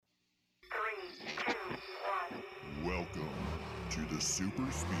to the Super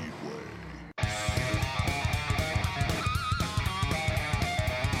Speedway.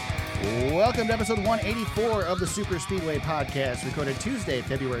 Welcome to episode 184 of the Super Speedway podcast, recorded Tuesday,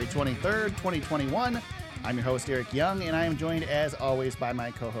 February 23rd, 2021. I'm your host, Eric Young, and I am joined, as always, by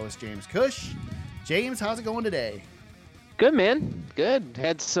my co-host, James Cush. James, how's it going today? Good, man. Good.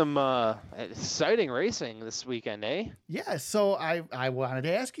 Had some exciting racing this weekend, eh? Yeah, so I wanted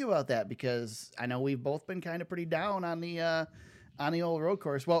to ask you about that because I know we've both been kind of pretty down on the old road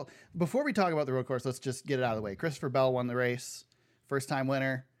course. Well, before we talk about the road course, let's just get it out of the way. Christopher Bell won the race, first-time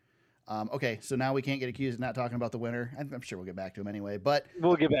winner. Okay, so now we can't get accused of not talking about the winner. I'm sure we'll get back to him anyway, but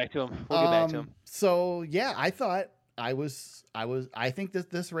we'll get back to him. So yeah, I think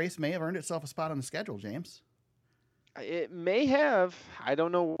that this race may have earned itself a spot on the schedule, James. It may have. I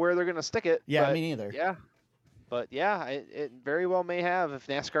don't know where they're going to stick it. Yeah, me neither. Yeah, but yeah, it very well may have if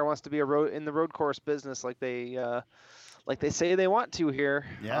NASCAR wants to be in the road course business like they say they want to here.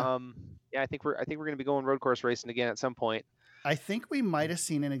 Yeah. I think we're going to be going road course racing again at some point. I think we might have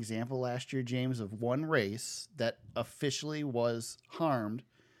seen an example last year, James, of one race that officially was harmed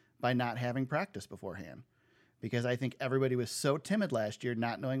by not having practice beforehand. Because I think everybody was so timid last year,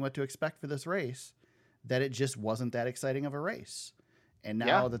 not knowing what to expect for this race, that it just wasn't that exciting of a race. And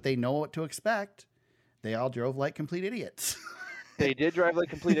now that they know what to expect, they all drove like complete idiots. They did drive like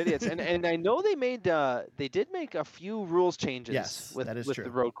complete idiots, and I know they did make a few rules changes with the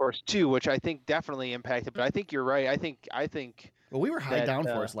road course too, which I think definitely impacted. But I think you're right. I think. Well, we were high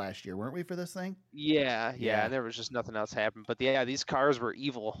downforce last year, weren't we, for this thing? Yeah, and there was just nothing else happened. But yeah, these cars were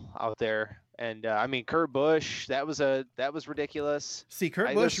evil out there, and I mean, Kurt Busch, that was ridiculous. See,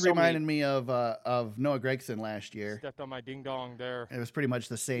 Kurt Busch reminded me of Noah Gragson last year. Stepped on my ding dong there. It was pretty much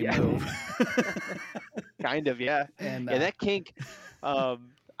the same move. Kind of, yeah. And that kink.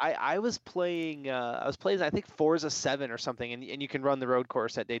 I was playing I think Forza 7 or something, and you can run the road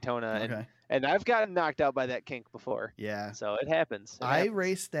course at Daytona, and I've gotten knocked out by that kink before. Yeah. So it happens. I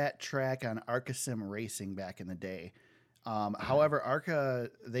raced that track on Arca Sim Racing back in the day. However, Arca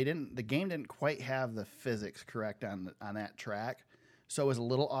the game didn't quite have the physics correct on that track. So it was a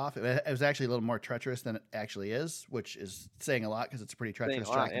little off. It was actually a little more treacherous than it actually is, which is saying a lot because it's a pretty treacherous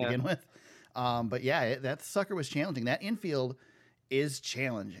track to begin with. But yeah, that sucker was challenging. That infield is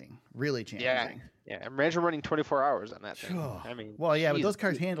challenging, really challenging. Yeah. Imagine running 24 hours on that thing. I mean, well, yeah, but those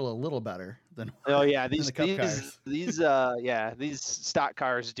cars handle a little better than these stock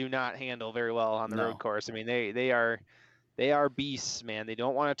cars do not handle very well on the road course. I mean, they are beasts, man. They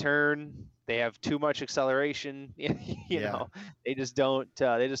don't want to turn. They have too much acceleration. You know, they just don't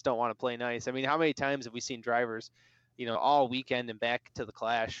want to play nice. I mean, how many times have we seen drivers, all weekend and back to the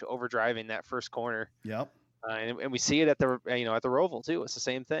Clash overdriving that first corner? Yep. And we see it at the Roval too. It's the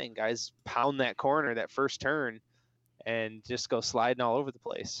same thing. Guys pound that corner, that first turn, and just go sliding all over the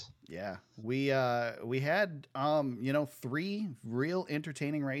place. Yeah, we had 3 real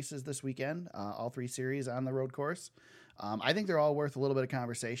entertaining races this weekend. All 3 series on the road course. I think they're all worth a little bit of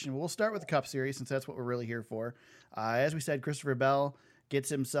conversation. We'll start with the Cup Series since that's what we're really here for. As we said, Christopher Bell gets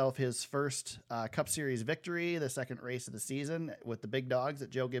himself his first Cup Series victory, the second race of the season with the big dogs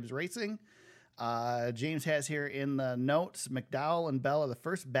at Joe Gibbs Racing. James has here in the notes, McDowell and Bell are the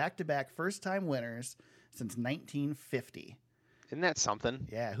first back-to-back first-time winners since 1950. Isn't that something?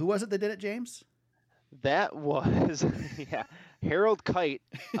 Yeah. Who was it that did it, James? That was Harold Kite.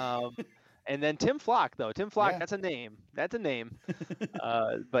 And then Tim Flock, though. Tim Flock, that's a name.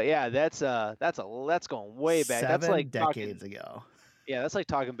 But yeah, that's going way back. That's like decades ago. Yeah, that's like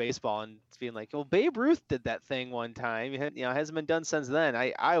talking baseball and being like, well, Babe Ruth did that thing one time. It hasn't been done since then.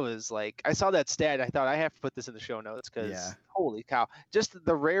 I was like, I saw that stat. I thought I have to put this in the show notes because holy cow, just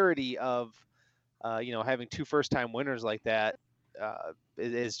the rarity of, having 2 first-time winners like that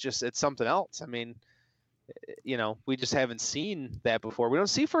is just, it's something else. I mean, we just haven't seen that before. We don't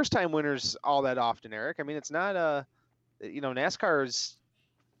see first-time winners all that often, Eric. I mean, it's not NASCAR's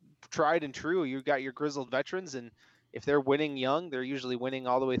tried and true. You've got your grizzled veterans, and if they're winning young, they're usually winning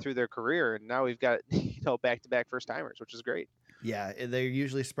all the way through their career. And now we've got, back-to-back first-timers, which is great. Yeah, they're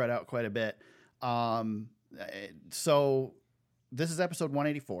usually spread out quite a bit. So this is episode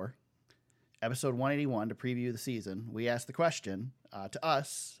 184. Episode 181, to preview the season, we asked the question to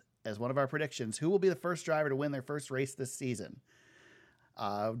us as one of our predictions, who will be the first driver to win their first race this season?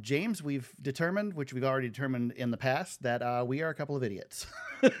 James, we've determined, which we've already determined in the past, that we are a couple of idiots.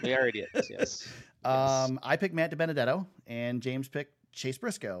 We are idiots, yes. I picked Matt DiBenedetto, and James picked Chase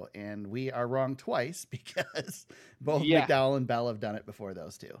Briscoe, and we are wrong twice because both McDowell and Bell have done it before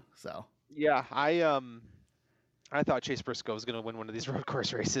those two. So yeah, I thought Chase Briscoe was going to win one of these road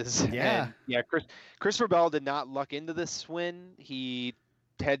course races. Yeah. And yeah, Christopher Bell did not luck into this win. He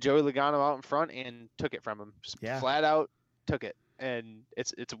had Joey Logano out in front and took it from him. Just flat out took it. And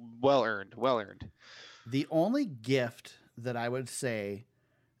it's well earned. The only gift that I would say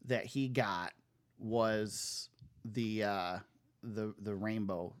that he got was the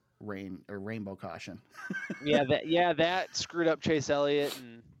rainbow caution. that screwed up Chase Elliott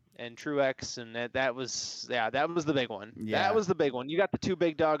and Truex, and that was the big one. Yeah. That was the big one. You got the two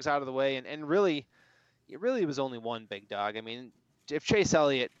big dogs out of the way, and really, it really was only one big dog. I mean, if Chase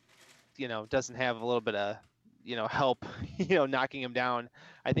Elliott, doesn't have a little bit of, help, knocking him down,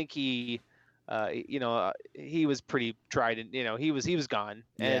 I think he was pretty tried, and he was gone.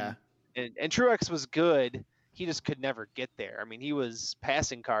 And Truex was good. He just could never get there. I mean, he was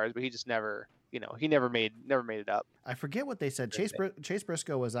passing cars, but he just never, he never made it up. I forget what they said. Chase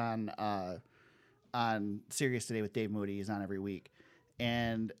Briscoe was on Sirius Today with Dave Moody. He's on every week,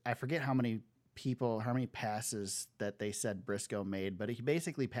 and I forget how many passes that they said Briscoe made, but he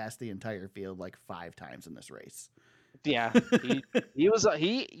basically passed the entire field like 5 times in this race. Yeah,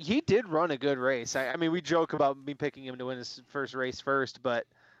 he did run a good race. I mean, we joke about me picking him to win his first race first, but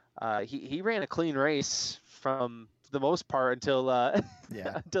he ran a clean race from the most part until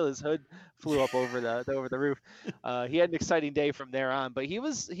until his hood flew up over the roof. He had an exciting day from there on, but he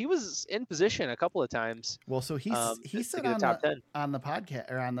was in position a couple of times. Well, so he said on the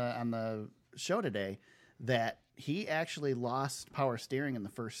podcast or on the show today that he actually lost power steering in the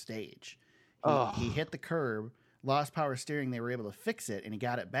first stage. He hit the curb, lost power steering. They were able to fix it, and he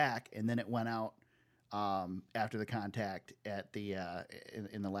got it back, and then it went out after the contact at the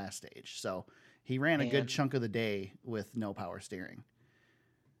in the last stage. So he ran a good chunk of the day with no power steering.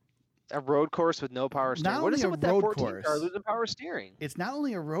 A road course with no power steering. What is it with that 14 car losing power steering? It's not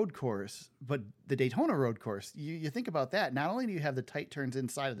only a road course, but the Daytona road course. You think about that. Not only do you have the tight turns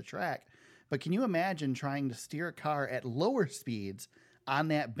inside of the track, but can you imagine trying to steer a car at lower speeds on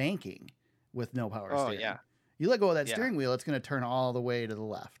that banking with no power steering? Oh, yeah. You let go of that steering wheel, it's going to turn all the way to the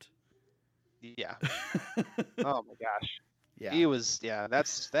left. Yeah. Oh my gosh. Yeah. He was. Yeah.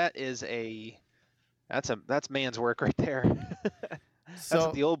 That's man's work right there. That's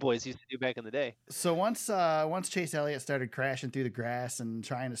what the old boys used to do back in the day. So once Chase Elliott started crashing through the grass and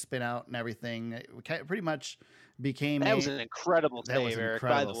trying to spin out and everything, it pretty much became was an incredible save, Eric,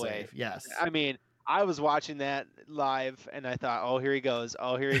 by the way. Yes. I mean, I was watching that live and I thought, oh, here he goes.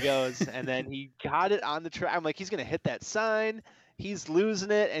 And then he got it on the track. I'm like, he's going to hit that sign. He's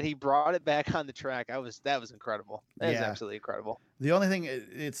losing it, and he brought it back on the track. That was incredible. That is absolutely incredible. The only thing,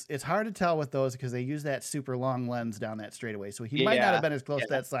 it's hard to tell with those because they use that super long lens down that straightaway. So he might not have been as close to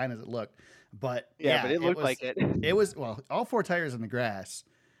that sign as it looked. But but it looked like it. It was, well, all 4 tires in the grass.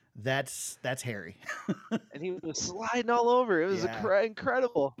 That's hairy. And he was sliding all over. It was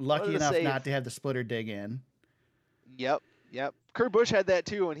incredible. Lucky enough not to have the splitter dig in. Yep. Kurt Busch had that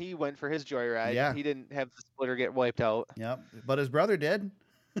too when he went for his joyride. Yeah. He didn't have the splitter get wiped out. Yep. But his brother did.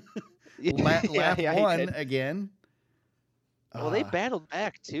 Lap 1 again. Well, they battled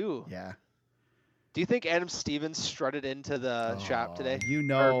back too. Yeah. Do you think Adam Stevens strutted into the shop today?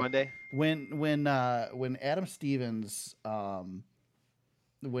 Or Monday? When Adam Stevens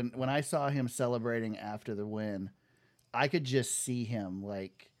when I saw him celebrating after the win, I could just see him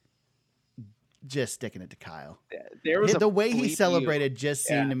like just sticking it to Kyle. There was the way he celebrated just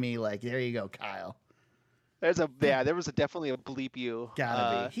seemed to me like, there you go, Kyle. There was definitely a bleep you.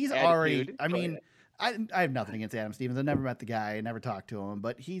 Gotta be. He's already. I mean, I have nothing against Adam Stevens. I never met the guy. I never talked to him,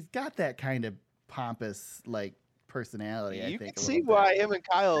 but he's got that kind of pompous like personality. You I think can see why him and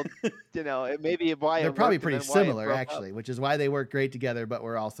Kyle, maybe why they're probably pretty similar actually, which is why they work great together. But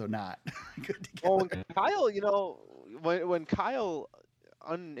we're also not good together. Well, Kyle, when Kyle,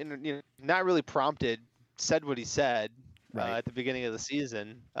 not really prompted, said what he said at the beginning of the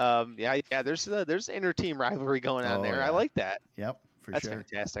season. There's inter-team rivalry going on there. Yeah. I like that. Yep, That's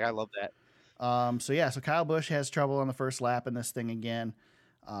fantastic. I love that. So Kyle Busch has trouble on the first lap in this thing again.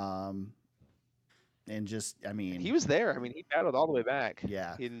 And just, I mean, he was there. I mean, he battled all the way back.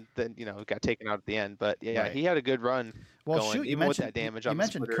 Yeah. Then got taken out at the end, but he had a good run. Well, going, shoot, even with that damage. You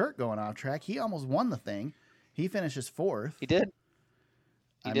mentioned Kurt going off track. He almost won the thing. He finishes 4th. He did.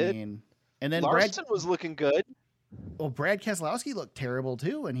 I mean, and then Larson was looking good. Well, Brad Keselowski looked terrible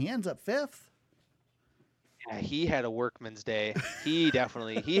too, and he ends up 5th. Yeah, he had a workman's day. He had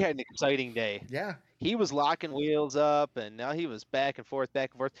an exciting day. Yeah. He was locking wheels up, and now he was back and forth.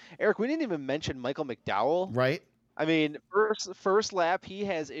 Eric, we didn't even mention Michael McDowell. Right. I mean, first lap, he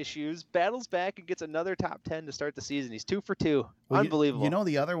has issues, battles back, and gets another top 10 to start the season. He's 2 for 2. Well, unbelievable.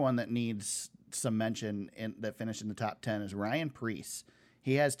 The other one that needs some mention that finished in the top 10 is Ryan Preece.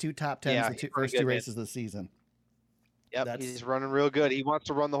 He has 2 top 10s the first 2 races of the season. Yep, he's running real good. He wants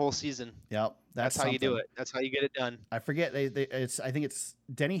to run the whole season. Yep, that's how you do it. That's how you get it done. I forget. I think it's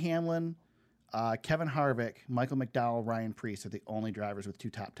Denny Hamlin, Kevin Harvick, Michael McDowell, Ryan Preece are the only drivers with 2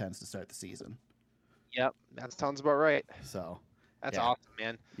 top 10s to start the season. Yep, that sounds about right. So that's awesome,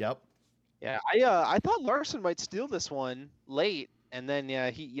 man. Yep. Yeah, I thought Larson might steal this one late, and then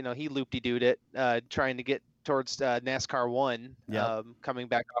he loop-de-dooed it, trying to get towards NASCAR 1, coming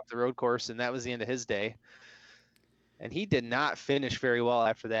back off the road course, and that was the end of his day. And he did not finish very well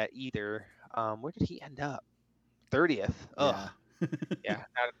after that either. Where did he end up? 30th. Oh, yeah,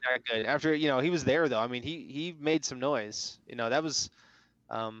 not good. After he was there though. I mean, he made some noise. That was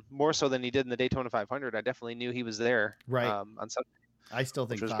more so than he did in the Daytona 500. I definitely knew he was there. Right. On Sunday. I still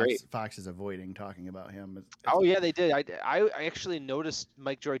think Fox is avoiding talking about him. Oh yeah, they did. I actually noticed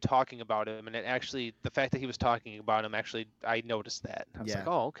Mike Joy talking about him, and the fact that he was talking about him, I noticed that. I was like,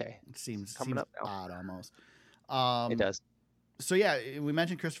 oh okay. It seems up odd almost. It does. So yeah, we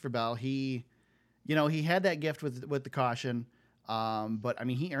mentioned Christopher Bell. He had that gift with the caution, but I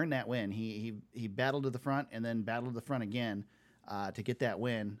mean he earned that win. He battled to the front and then battled to the front again to get that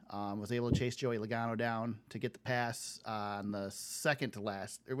win. Was able to chase Joey Logano down to get the pass on the second to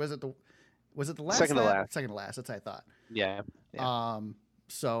last. Or was it the last? Second to last. Second to last. That's what I thought. Yeah.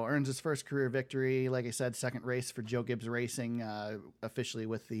 So earns his first career victory. Like I said, second race for Joe Gibbs Racing, officially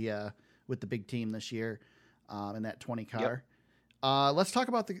with the big team this year. In that 20 car. Yep. Let's talk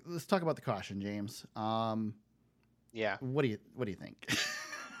about the caution, James. Yeah. What do you think?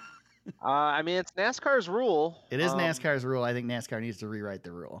 I mean, it's NASCAR's rule. It is NASCAR's rule. I think NASCAR needs to rewrite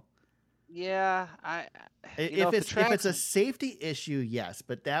the rule. Yeah, if it's a safety issue, yes,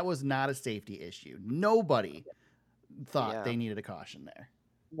 but that was not a safety issue. Nobody thought they needed a caution there.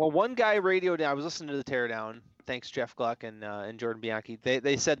 Well, one guy radioed. I was listening to the teardown. Thanks, Jeff Gluck and Jordan Bianchi.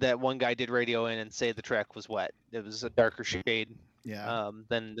 They said that one guy did radio in and say the track was wet. It was a darker shade. Than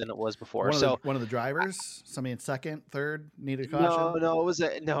it was before. One of the drivers, somebody in second, third, needed a caution. No, it was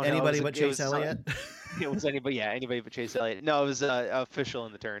anybody but Chase Elliott. It was anybody but Chase Elliott. No, it was official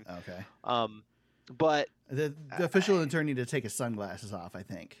in the turn. Okay. But the official in the turn needed to take his sunglasses off, I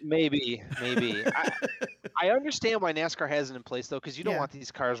think. Maybe. I understand why NASCAR has it in place though, because you don't want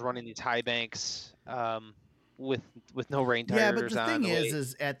these cars running these high banks. With no rain tires. Yeah, but the thing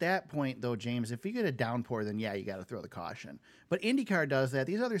is at that point though, James, if you get a downpour, then you got to throw the caution. But IndyCar does that.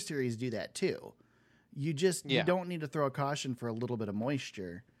 These other series do that too. You don't need to throw a caution for a little bit of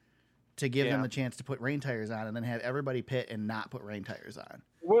moisture to give them the chance to put rain tires on, and then have everybody pit and not put rain tires on.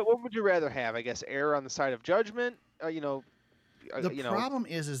 What would you rather have? I guess err on the side of judgment. The problem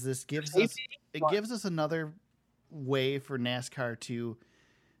is this gives us another way for NASCAR to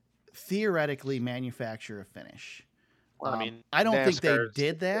theoretically manufacture a finish. Well, I mean, I don't think they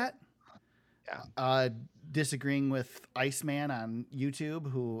did that. Yeah. Disagreeing with Iceman on YouTube,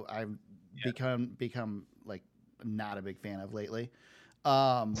 who I've become like not a big fan of lately.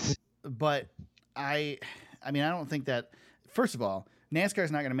 But I don't think that. First of all, NASCAR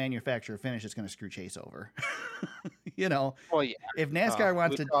is not going to manufacture a finish that's going to screw Chase over. Well, yeah. If NASCAR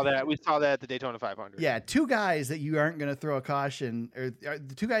wants we saw that at the Daytona 500. Yeah, 2 guys that you aren't going to throw a caution, or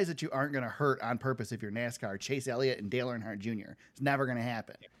the 2 guys that you aren't going to hurt on purpose if you're NASCAR, Chase Elliott and Dale Earnhardt Jr. It's never going to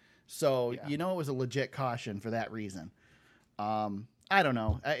happen. Yeah. So it was a legit caution for that reason. I don't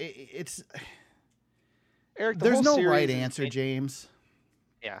know. It's Eric. There's no right answer, James.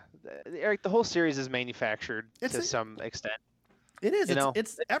 Yeah, Eric. The whole series is manufactured to some extent. It is.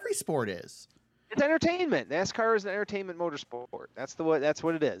 It's every sport is. It's entertainment. NASCAR is an entertainment motorsport. That's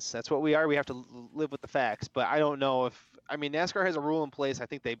what it is. That's what we are. We have to live with the facts. But I don't know NASCAR has a rule in place. I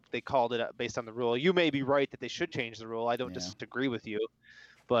think they called it up based on the rule. You may be right that they should change the rule. I don't disagree with you,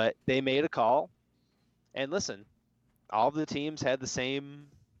 but they made a call. And listen, all of the teams had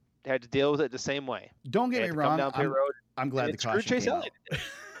to deal with it the same way. Don't get me wrong. I'm glad the caution Chase came out.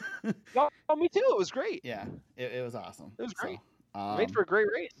 No, me too. It was great. Yeah, it was awesome. It was great. Made for a great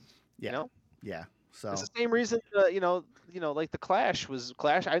race. Yeah. Yeah. So it's the same reason, like the Clash. I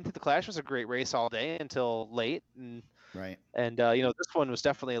didn't think the Clash was a great race all day until late, and this one was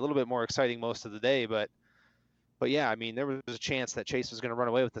definitely a little bit more exciting most of the day. But yeah, I mean, there was a chance that Chase was going to run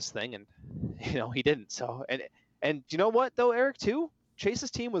away with this thing, and he didn't. So and you know what though, Eric, too,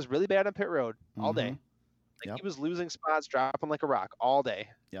 Chase's team was really bad on pit road all day. He was losing spots, dropping like a rock all day.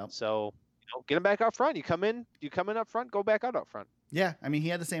 Yep. So get him back out front. You come in up front, go back out front. Yeah, I mean, he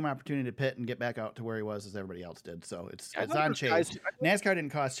had the same opportunity to pit and get back out to where he was as everybody else did. So it's on Chase. NASCAR didn't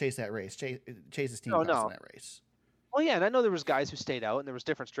cost Chase that race. Chase's team cost him that race. Well, yeah, and I know there was guys who stayed out, and there was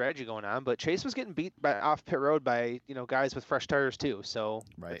different strategy going on, but Chase was getting beat off pit road by guys with fresh tires too. So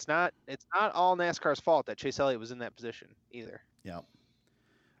Right. it's not all NASCAR's fault that Chase Elliott was in that position either. Yep.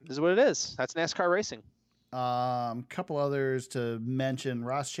 This is what it is. That's NASCAR racing. Couple others to mention.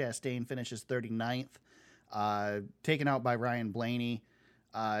 Ross Chastain finishes 39th, taken out by Ryan Blaney.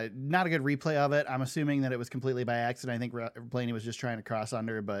 Not a good replay of it. I'm assuming that it was completely by accident. I think Blaney was just trying to cross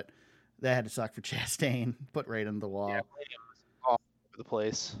under, but that had to suck for Chastain. Put right into the wall. Yeah, Blaney was all over the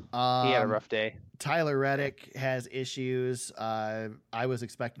place. He had a rough day. Tyler Reddick has issues. I was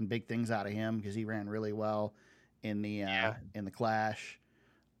expecting big things out of him because he ran really well in the clash.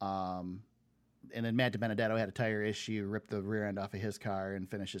 And then Matt DiBenedetto had a tire issue, ripped the rear end off of his car, and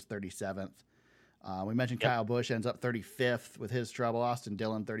finishes 37th. We mentioned Kyle Busch ends up 35th with his trouble. Austin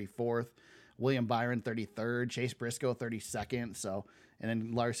Dillon 34th. William Byron 33rd. Chase Briscoe 32nd. So, and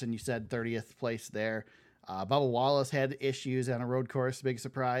then Larson, you said 30th place there. Bubba Wallace had issues on a road course. Big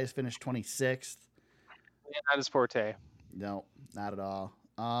surprise. Finished 26th. Yeah, not his forte. No, not at all.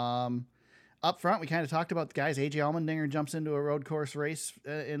 Up front, we kind of talked about the guys. AJ Allmendinger jumps into a road course race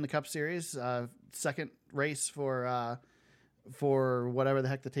in the Cup Series. Second race for whatever the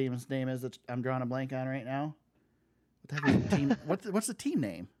heck the team's name is that I'm drawing a blank on right now. What the heck is the team? What's the team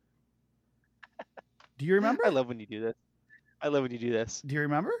name? Do you remember? I love when you do this. Do you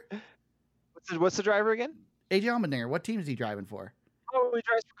remember? What's the driver again? AJ Allmendinger. What team is he driving for? Oh, he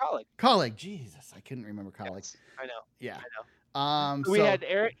drives for Colleague. Colleague. Jesus, I couldn't remember Colleague. Yes, I know. Yeah. I know. So we had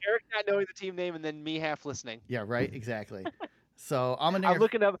Eric not knowing the team name, and then me half listening. Yeah, right. Exactly. So Allmendinger. I'm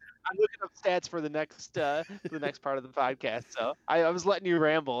looking up stats for the next part of the podcast. So I was letting you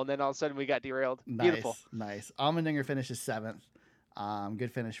ramble, and then all of a sudden we got derailed. Beautiful. Nice. Allmendinger finishes 7th.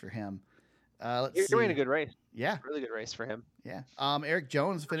 Good finish for him. Let's see. He ran a good race. Yeah. Really good race for him. Yeah. Eric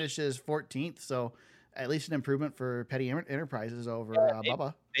Jones finishes 14th. So at least an improvement for Petty Enterprises over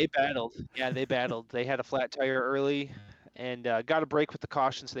Bubba. They battled. Yeah, they battled. They had a flat tire early. And got a break with the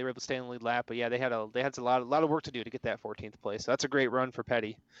caution, so they were able to stay in the lead lap. But yeah, they had a lot of work to do to get that 14th place. So that's a great run for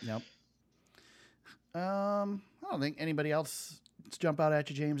Petty. Yep. I don't think anybody else jump out at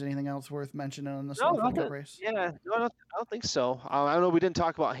you, James. Anything else worth mentioning on this race? Yeah, no, I don't think so. I know we didn't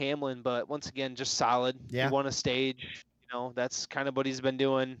talk about Hamlin, but once again, just solid. Yeah. He won a stage. That's kind of what he's been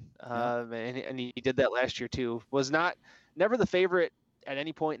doing, and he did that last year too. Was never the favorite at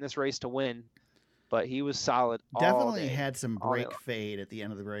any point in this race to win. But he was solid. Definitely had some brake fade at the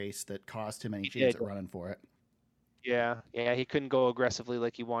end of the race that cost him any chance at running for it. Yeah, he couldn't go aggressively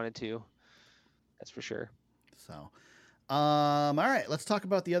like he wanted to. That's for sure. So, all right, let's talk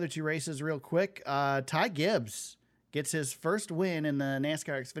about the other two races real quick. Ty Gibbs gets his first win in the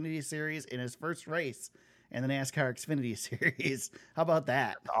NASCAR Xfinity Series in his first race in the NASCAR Xfinity Series. How about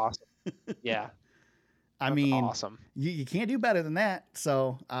that? That's awesome. Yeah. I mean, awesome. You can't do better than that.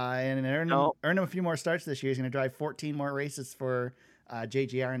 So, and earn him a few more starts this year. He's going to drive 14 more races for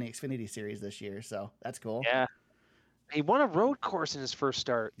JGR in the Xfinity Series this year. So that's cool. Yeah, he won a road course in his first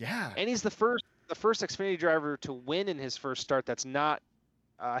start. Yeah, and he's the first Xfinity driver to win in his first start that's not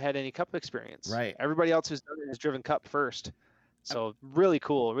had any Cup experience. Right. Everybody else who's done it has driven Cup first. So really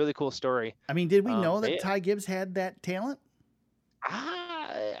cool story. I mean, did we know that Ty Gibbs had that talent?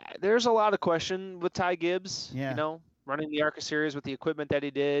 There's a lot of question with Ty Gibbs, Yeah. Running the ARCA series with the equipment that he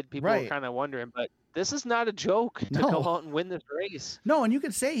did. People were kind of wondering, but this is not a joke to go out and win this race. No, and you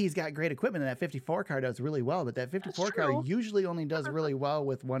could say he's got great equipment, and that 54 car does really well, but that 54 car usually only does really well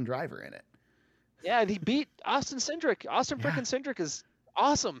with one driver in it. Yeah, and he beat Austin Cindric. Freaking Cindric is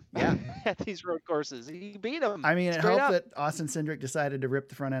awesome at these road courses. He beat him. I mean, it helped that Austin Cindric decided to rip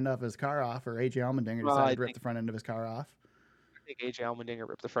the front end of his car off, or AJ Allmendinger decided to rip the front end of his car off. I think AJ Allmendinger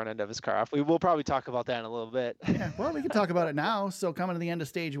ripped the front end of his car off. We will probably talk about that in a little bit. Yeah, well, we can talk about it now. So coming to the end of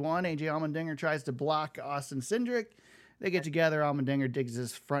stage 1, AJ Allmendinger tries to block Austin Cindric. They get together. Allmendinger digs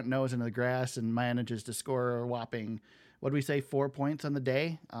his front nose into the grass and manages to score a whopping, what did we say, 4 points on the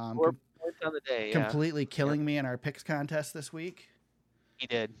day? 4 points on the day, completely killing me in our picks contest this week. He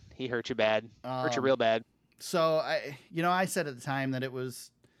did. He hurt you bad. Hurt you real bad. So, I said at the time that it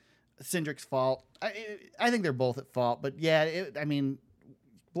was Cindric's fault. I think they're both at fault, but yeah,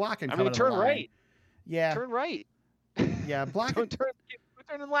 blocking. Turn right. Yeah, turn right. Yeah, blocking.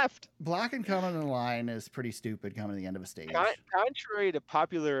 Turning left. Blocking coming in the line is pretty stupid coming to the end of a stage. Contrary to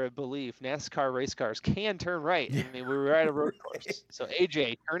popular belief, NASCAR race cars can turn right. We were at a road course, so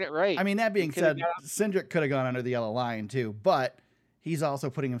AJ, turn it right. That being said, Cindric could have gone under the yellow line too, but he's also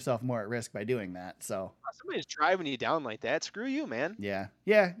putting himself more at risk by doing that. So somebody's driving you down like that. Screw you, man. Yeah,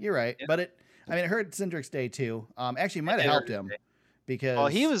 you're right. Yeah. But it hurt Cindric's day too. Actually, might have helped him.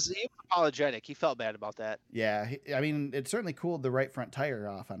 because he was apologetic. He felt bad about that. Yeah, I mean, it certainly cooled the right front tire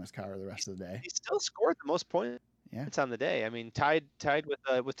off on his car the rest of the day. He still scored the most points on the day. I mean, tied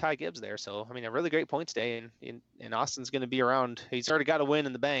with Ty Gibbs there. So I mean, a really great points day, and Austin's going to be around. He's already got a win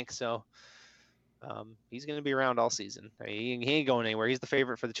in the bank, so he's going to be around all season. I mean, he ain't going anywhere. He's the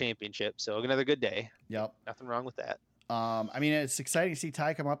favorite for the championship. So another good day. Yep, nothing wrong with that. I mean, it's exciting to see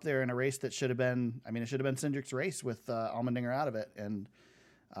Ty come up there in a race that should have been. I mean, it should have been Cindric's race with Allmendinger out of it, and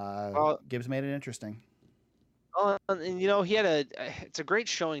Gibbs made it interesting. And he had it's a great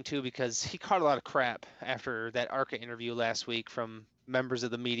showing too, because he caught a lot of crap after that ARCA interview last week from members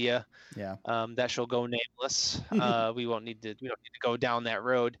of the media. Yeah. That shall go nameless. We don't need to go down that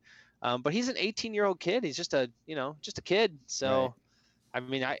road. But he's an 18-year-old kid. He's just a kid. So, right. I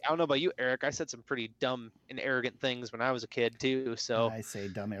mean, I don't know about you, Eric. I said some pretty dumb and arrogant things when I was a kid too. So I say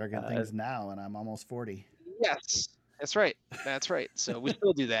dumb, arrogant things now, and I'm almost 40. Yes, that's right. That's right. So we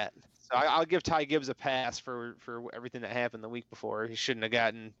still do that. So I'll give Ty Gibbs a pass for everything that happened the week before. He shouldn't have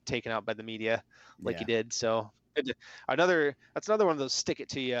gotten taken out by the media like he did. So that's another one of those stick it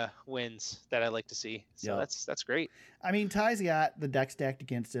to you wins that I like to see. So that's great. I mean, Ty's got the deck stacked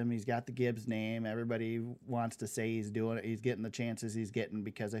against him. He's got the Gibbs name. Everybody wants to say he's doing it. He's getting the chances he's getting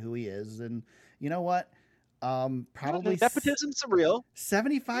because of who he is. And you know what? Probably nepotism's real.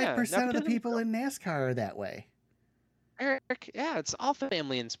 75% of the people in NASCAR are that way. Eric, it's all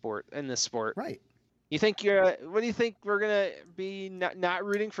family in this sport. Right. You think what do you think we're going to be not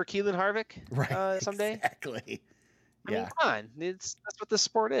rooting for Keelan Harvick someday? Exactly. I mean, come on. That's what this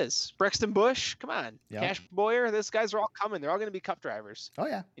sport is. Brexton Busch, come on. Yep. Cash Boyer, these guys are all coming. They're all going to be Cup drivers. Oh,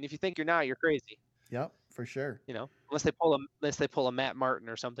 yeah. And if you think you're not, you're crazy. Yep, for sure. Unless they pull a Matt Martin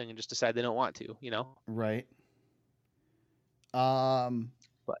or something and just decide they don't want to, Right.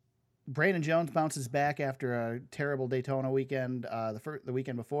 Brandon Jones bounces back after a terrible Daytona weekend. The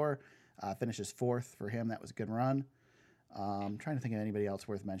weekend before, finishes 4th for him. That was a good run. I'm trying to think of anybody else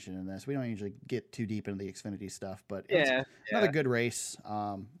worth mentioning in this. We don't usually get too deep into the Xfinity stuff, but it's another good race.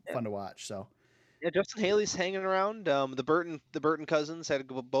 Fun to watch. So Justin Haley's hanging around. The Burton cousins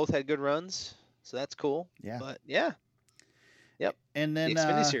both had good runs, so that's cool. Yeah, but yep. And then the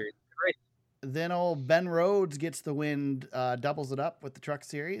Xfinity Series. Then old Ben Rhodes gets the win, doubles it up with the Truck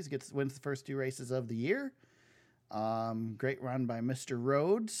Series, wins the first 2 races of the year. Great run by Mr.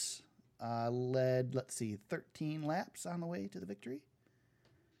 Rhodes. Led, 13 laps on the way to the victory.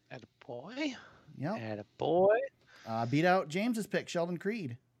 Attaboy. Yep. Attaboy. Beat out James's pick, Sheldon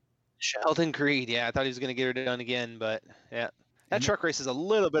Creed. Yeah. I thought he was going to get her done again, but yeah. That truck race is a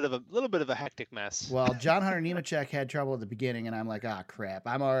little bit of a hectic mess. Well, John Hunter Nemechek had trouble at the beginning, and I'm like, crap.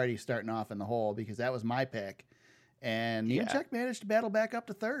 I'm already starting off in the hole because that was my pick. And Nemechek managed to battle back up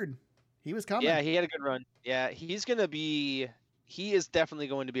to 3rd. He was coming. Yeah, he had a good run. Yeah, he is definitely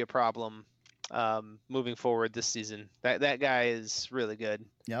going to be a problem moving forward this season. That guy is really good.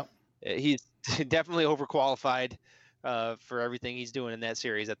 Yep. He's definitely overqualified for everything he's doing in that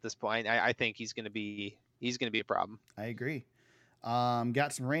series at this point. I think he's going to be a problem. I agree.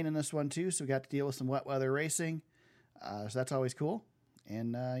 Got some rain in this one too, so we got to deal with some wet weather racing. So that's always cool.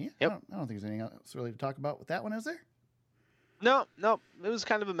 And I don't think there's anything else really to talk about with that one, is there? No, it was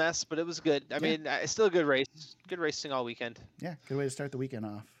kind of a mess, but it was good. I mean, it's still a good race. Good racing all weekend. Yeah, good way to start the weekend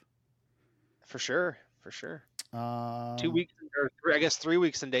off. For sure. 2 weeks, or I guess 3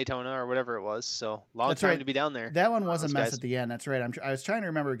 weeks in Daytona or whatever it was. So long time to be down there. That one was a mess at the end. That's right. I was trying to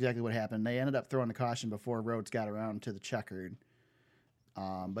remember exactly what happened. They ended up throwing the caution before Rhodes got around to the checkered.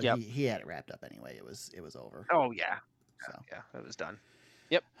 But he had it wrapped up anyway. It was over. Oh yeah. So it was done.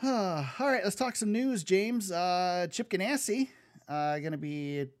 Yep. All right, let's talk some news, James. Chip Ganassi going to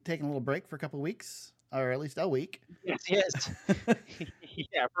be taking a little break for a couple of weeks, or at least a week. Yes.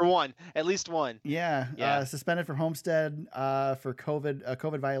 Yeah, for one, at least one. Yeah. Suspended from Homestead for a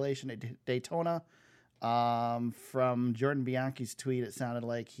COVID violation at Daytona. From Jordan Bianchi's tweet, it sounded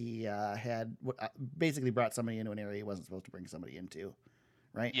like he had basically brought somebody into an area he wasn't supposed to bring somebody into,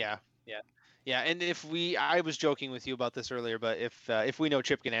 right? Yeah. And I was joking with you about this earlier, but if we know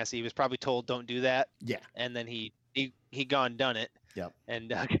Chip Ganassi, he was probably told don't do that. Yeah. And then he gone done it. Yep.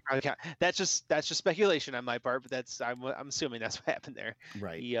 And that's just speculation on my part, but I'm assuming that's what happened there.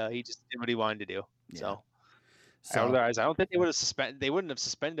 Right. He just did what he wanted to do. Yeah. So otherwise, I don't think they would have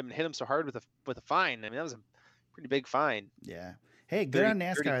suspended him and hit him so hard with a fine. I mean, that was a pretty big fine. Yeah. Hey, good on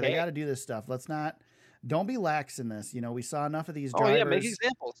NASCAR. They got to do this stuff. Don't be lax in this. We saw enough of these drivers. Oh yeah, make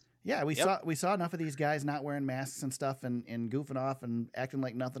examples. Yeah, we saw enough of these guys not wearing masks and stuff and goofing off and acting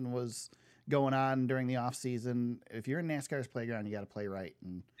like nothing was going on during the off season. If you're in NASCAR's playground, you got to play right.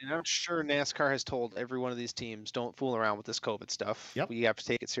 And I'm sure NASCAR has told every one of these teams, don't fool around with this COVID stuff. Yep. We have to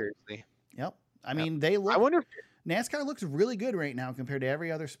take it seriously. Yep. I mean, they look. I wonder. NASCAR looks really good right now compared to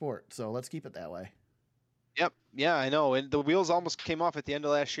every other sport. So let's keep it that way. Yep. Yeah, I know. And the wheels almost came off at the end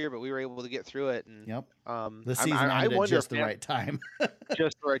of last year, but we were able to get through it. And yep. The season ended at just the right time.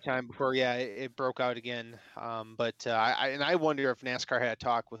 Just the right time before, it broke out again. But I wonder if NASCAR had a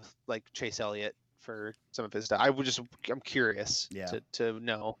talk with like Chase Elliott for some of his stuff. I'm curious to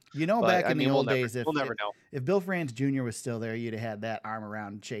know. Back in the old days, we'll never know. If Bill France Jr. was still there, you'd have had that arm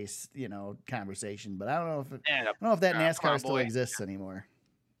around Chase, conversation. But I don't know if that NASCAR still exists anymore.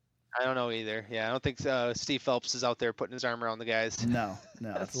 I don't know either. Yeah, I don't think Steve Phelps is out there putting his arm around the guys. No,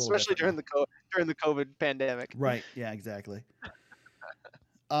 especially during the COVID pandemic. Right. Yeah. Exactly.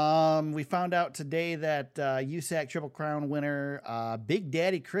 We found out today that USAC Triple Crown winner Big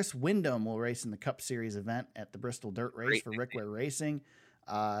Daddy Chris Windham will race in the Cup Series event at the Bristol Dirt Race for Rick Ware Racing.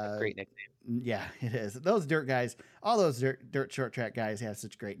 Great nickname. Yeah, it is. Those dirt guys, all those dirt short track guys have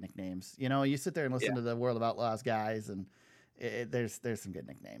such great nicknames. You sit there and listen to the World of Outlaws guys, and there's some good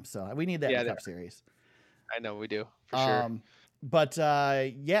nicknames. So we need that in the Cup Series. I know we do, for sure. But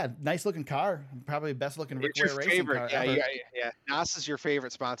nice looking car. Probably best looking Rick Ware Racing car ever. Yeah. NAS is your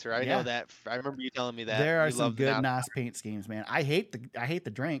favorite sponsor. I know that. I remember you telling me that. There are some good NAS paint schemes, man. I hate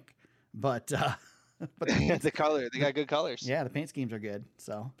the drink, but the color, they got good colors. Yeah, the paint schemes are good.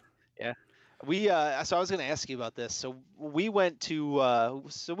 So yeah, so I was going to ask you about this. So we went to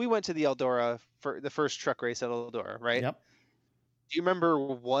the Eldora for the first truck race at Eldora, right? Yep. Do you remember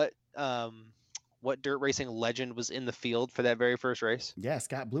what dirt racing legend was in the field for that very first race? Yeah,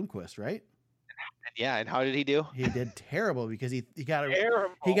 Scott Bloomquist, right? And how did he do? He did terrible because he got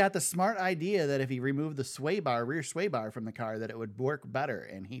the smart idea that if he removed the rear sway bar from the car, that it would work better,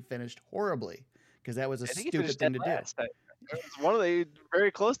 and he finished horribly because that was a stupid thing to do. It was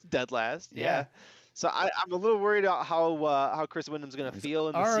very close to dead last. Yeah. So I'm a little worried about how Chris Windham's going to feel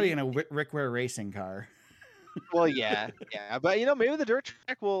in the already seat. in a Rick Ware Racing car. Well, yeah, but maybe the dirt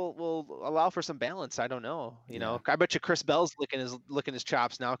track will allow for some balance. I don't know. I bet you Chris Bell's licking his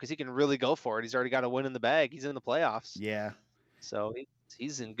chops now because he can really go for it. He's already got a win in the bag. He's in the playoffs. Yeah, so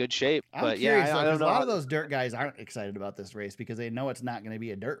he's in good shape. I'm curious, I don't know. A lot of those dirt guys aren't excited about this race because they know it's not going to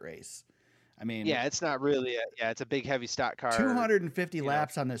be a dirt race. I mean, it's not really. It's a big, heavy stock car. 250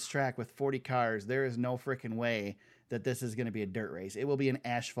 laps on this track with 40 cars. There is no freaking way that this is going to be a dirt race. It will be an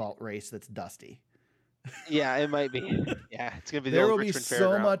asphalt race that's dusty. Yeah, it might be. Yeah, it's gonna be. There will be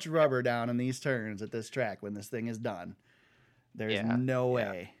so much rubber down in these turns at this track when this thing is done. There's no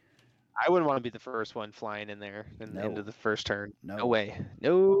way. I wouldn't want to be the first one flying in there into the first turn. No.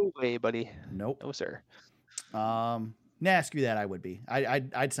 No way, buddy. Nope. No, sir. NASCAR that I would be.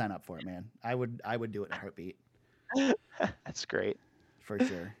 I'd sign up for it, man. I would do it in a heartbeat. That's great for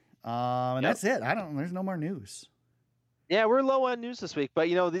sure. And that's it. There's no more news. Yeah, we're low on news this week, but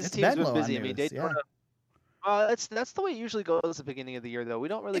these teams have been busy. I mean, Daytona. That's the way it usually goes at the beginning of the year, though. We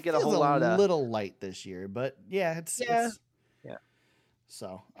don't really get a whole lot of. A little light this year, but it's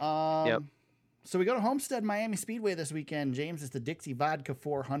So, So we go to Homestead Miami Speedway this weekend. James, it's the Dixie Vodka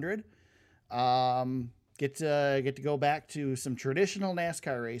 400. Get to go back to some traditional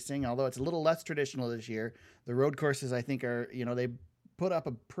NASCAR racing, although it's a little less traditional this year. The road courses, I think, are they put up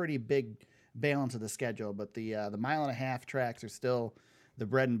a pretty big balance of the schedule, but the 1.5 mile tracks are still the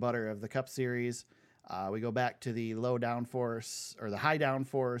bread and butter of the Cup Series. We go back to the low downforce or the high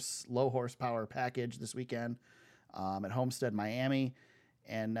downforce, low horsepower package this weekend at Homestead Miami,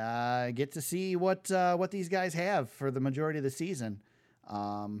 and get to see what these guys have for the majority of the season.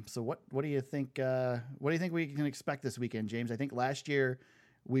 So what do you think? What do you think we can expect this weekend, James? I think last year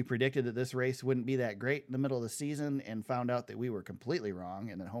we predicted that this race wouldn't be that great in the middle of the season, and found out that we were completely wrong,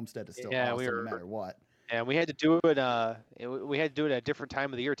 and that Homestead is still awesome no matter what. And we had to do it. We had to do it at a different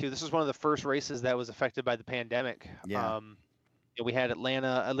time of the year too. This was one of the first races that was affected by the pandemic. Yeah. We had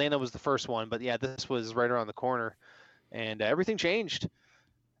Atlanta. Atlanta was the first one, but this was right around the corner, and everything changed.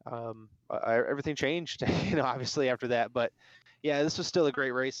 Everything changed, obviously after that. But this was still a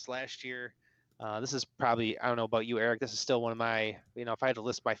great race last year. This is probably, I don't know about you, Eric. This is still one of my, if I had to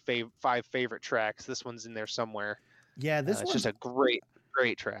list my 5 favorite tracks, this one's in there somewhere. Yeah, this one's just a great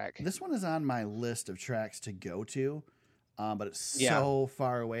track. This one is on my list of tracks to go to, but it's so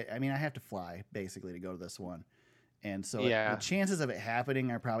far away. I mean, I have to fly basically to go to this one, and so the chances of it happening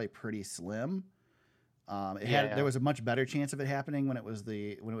are probably pretty slim. There was a much better chance of it happening when it was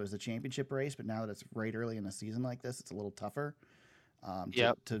the championship race, but now that it's right early in the season like this, it's a little tougher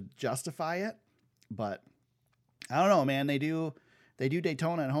to justify it. But I don't know, man. They they do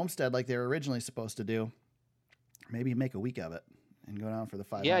Daytona and Homestead like they were originally supposed to do, maybe make a week of it and go down for the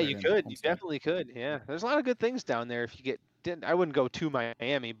 500. Yeah, you could. You Homestead. definitely could. Yeah, there's a lot of good things down there. If you get, I wouldn't go to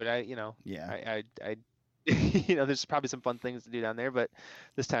Miami, but I there's probably some fun things to do down there. But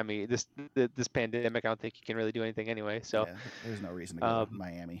this this pandemic, I don't think you can really do anything anyway. So yeah, there's no reason to go to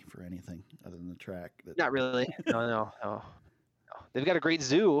Miami for anything other than the track. Not really. No. They've got a great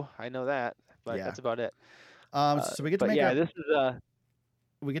zoo. I know that, but that's about it. So we get to make this is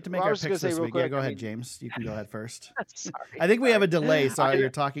we get to make our picks this week. Yeah, go ahead, James. You can go ahead first. Sorry. I think we have a delay. Sorry,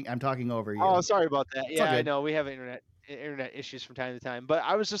 I'm talking over you. Oh, sorry about that. Yeah, I know we have internet issues from time to time. But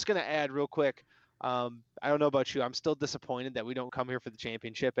I was just gonna add real quick. I don't know about you. I'm still disappointed that we don't come here for the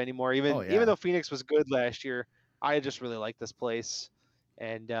championship anymore. Even though Phoenix was good last year, I just really like this place.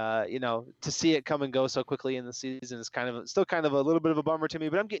 And to see it come and go so quickly in the season is still kind of a little bit of a bummer to me.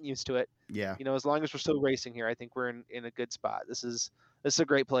 But I'm getting used to it. Yeah. As long as we're still racing here, I think we're in a good spot. This is a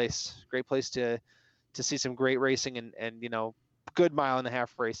great place. Great place to see some great racing and good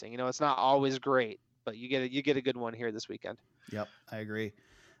mile-and-a-half racing. It's not always great, but you get a good one here this weekend. Yep, I agree.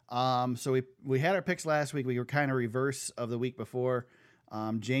 So we had our picks last week. We were kind of reverse of the week before.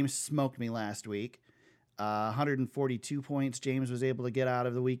 James smoked me last week. 142 points James was able to get out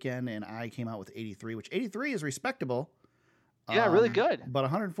of the weekend, and I came out with 83, which 83 is respectable. Yeah, really good. But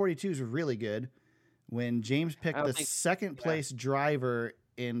 142 is really good. When James picked the second place driver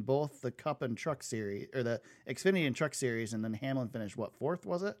in both the Cup and Truck Series, or the Xfinity and Truck Series, and then Hamlin finished fourth,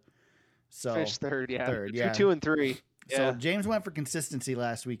 was it? So finished third, yeah. Third, yeah. 2, 2, and 3. Yeah. So James went for consistency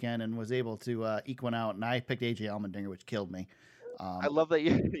last weekend and was able to eke one out, and I picked AJ Allmendinger, which killed me. I love that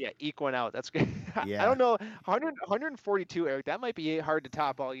you eke one out. That's good. Yeah. I don't know, 142, Eric. That might be hard to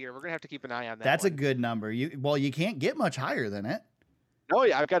top all year. We're gonna have to keep an eye on that. That's a good number. You can't get much higher than it. No,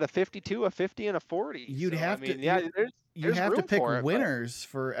 yeah, I've got a 52, a 50, and a 40. You'd have to. Yeah, you have to pick winners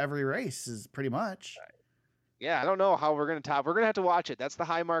for every race. Is pretty much. Yeah, I don't know how we're gonna top. We're gonna have to watch it. That's the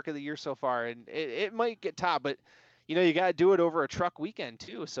high mark of the year so far, and it might get top, but you got to do it over a truck weekend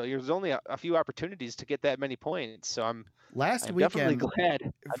too. So there's only a few opportunities to get that many points. So I'm definitely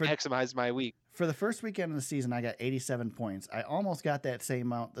glad I maximized my week. For the first weekend of the season, I got 87 points. I almost got that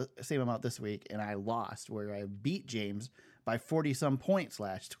same amount this week, and I lost, where I beat James by 40-some points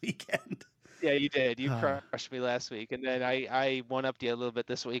last weekend. Yeah, you did. You crushed me last week, and then I one-upped you a little bit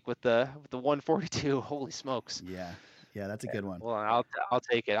this week with the 142. Holy smokes! Yeah, that's a good one. Well, I'll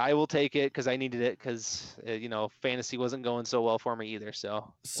take it. I will take it because I needed it because fantasy wasn't going so well for me either.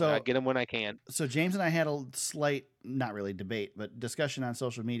 So I get them when I can. So James and I had a slight, not really debate, but discussion on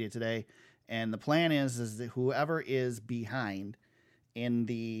social media today, and the plan is that whoever is behind in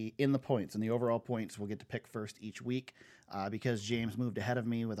the points, in the overall points, will get to pick first each week. Because James moved ahead of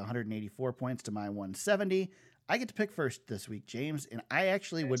me with 184 points to my 170, I get to pick first this week, James, and I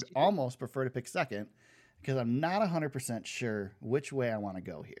actually would almost prefer to pick second because I'm not 100% sure which way I want to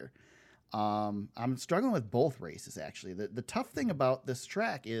go here. I'm struggling with both races, actually. The tough thing about this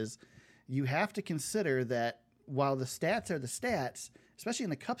track is you have to consider that while the stats are the stats, especially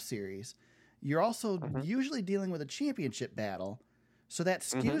in the Cup Series, you're also usually dealing with a championship battle, so that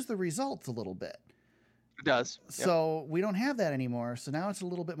skews the results a little bit. It does. So we don't have that anymore. So now it's a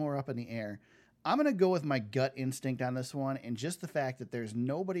little bit more up in the air. I'm going to go with my gut instinct on this one. And just the fact that there's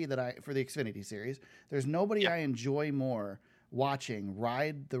nobody for the Xfinity Series, there's nobody I enjoy more watching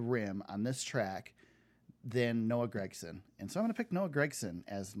ride the rim on this track than Noah Gragson. And so I'm going to pick Noah Gragson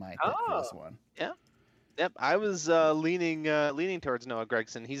as my pick for this one. Yeah. Yep. I was leaning towards Noah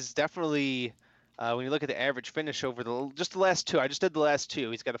Gragson. He's definitely... when you look at the average finish over the last two, I just did the last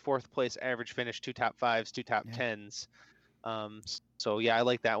two. He's got a fourth place average finish, 2 top 5s, 2 top 10s. So yeah, I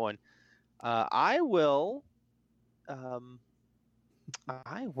like that one. I will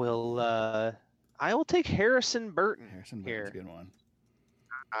take Harrison Burton. Harrison Burton's a good one.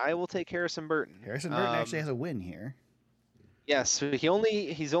 I will take Harrison Burton. Harrison Burton actually has a win here. Yes,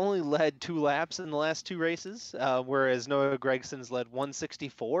 he's only led 2 laps in the last 2 races, whereas Noah Gregson's led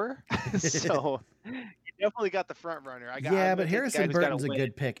 164. So you definitely got the front runner. But Harrison Burton's a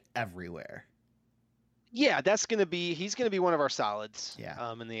good pick everywhere. Yeah, he's gonna be one of our solids.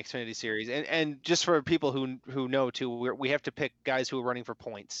 In the Xfinity Series, and just for people who know too, we have to pick guys who are running for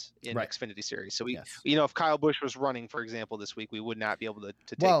points in Xfinity Series. So if Kyle Busch was running, for example, this week, we would not be able to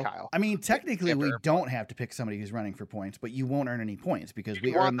take Kyle. I mean, technically, we don't have to pick somebody who's running for points, but you won't earn any points because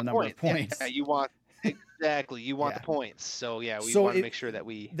we earn the number of points. Yeah, you want exactly. You want the points. So we want to make sure that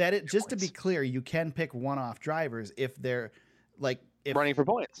we just to be clear, you can pick one-off drivers if they're running for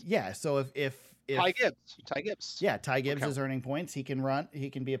points. Yeah. So if Ty Gibbs. Yeah, Ty Gibbs is earning points. He can run. He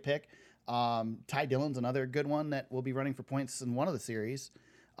can be a pick. Ty Dillon's another good one that will be running for points in one of the series.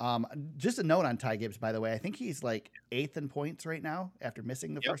 Just a note on Ty Gibbs, by the way. I think he's like 8th in points right now after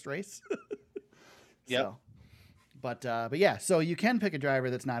missing the first race. Yep. But yeah, so you can pick a driver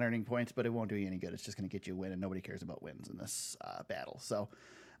that's not earning points, but it won't do you any good. It's just going to get you a win, and nobody cares about wins in this battle. So,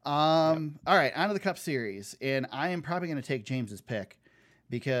 all right, on to the Cup Series. And I am probably going to take James's pick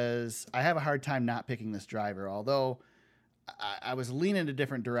because I have a hard time not picking this driver, although I was leaning a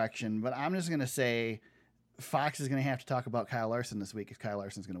different direction. But I'm just going to say Fox is going to have to talk about Kyle Larson this week if Kyle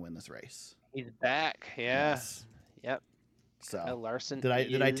Larson's going to win this race. He's back. Yeah. Yes. Yep. So Kyle Larson. Did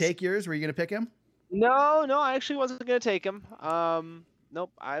I take yours? Were you going to pick him? No, I actually wasn't going to take him.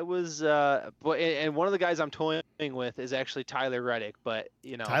 Nope, I was. And one of the guys I'm toying with is actually Tyler Reddick, but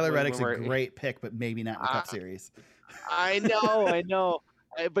Tyler Reddick's a great pick, but maybe not in the Cup Series. I know.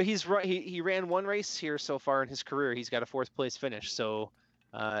 But he's right. He ran one race here so far in his career. He's got a 4th place finish. So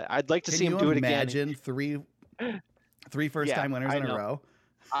I'd like to see him do it again. Imagine three first-time winners in a row.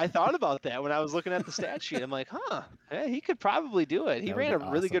 I thought about that when I was looking at the stat sheet. I'm like, he could probably do it. He ran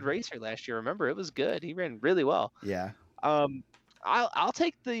a really good race here last year. Remember, it was good. He ran really well. Yeah. I'll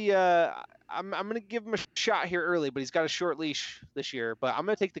take the. I'm going to give him a shot here early, but he's got a short leash this year. But I'm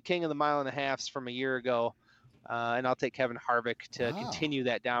going to take the king of the mile and a halves from a year ago, and I'll take Kevin Harvick to continue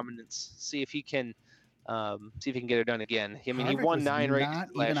that dominance. See if he can get it done again. I mean, Harvick he won 9 races last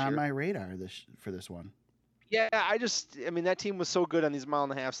year. Not even on my radar for this one. Yeah, that team was so good on these mile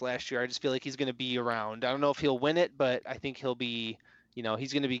and a halves last year. I just feel like he's going to be around. I don't know if he'll win it, but I think he'll be,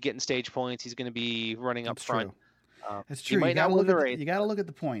 he's going to be getting stage points. He's going to be running up front. That's true. You got to look at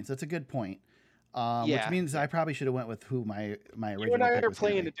the points. That's a good point. Which means I probably should have went with who my original You and I pick are was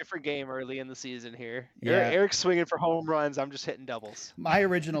playing a different game early in the season here. Yeah. Eric's swinging for home runs. I'm just hitting doubles. My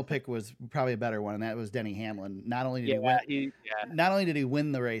original pick was probably a better one, and that was Denny Hamlin. Not only did he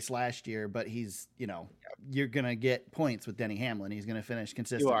win the race last year, but he's you're gonna get points with Denny Hamlin. He's gonna finish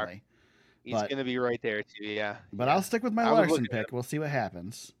consistently. You are. He's gonna be right there too. Yeah. But I'll stick with my Larson pick. We'll see what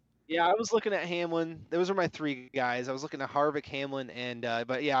happens. Yeah, I was looking at Hamlin. Those were my 3 guys. I was looking at Harvick, Hamlin, and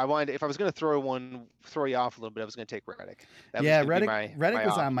but yeah, if I was going to throw you off a little bit, I was going to take Reddick. Reddick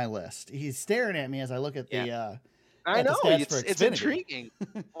was on my list. He's staring at me as I look at the. I know it's intriguing.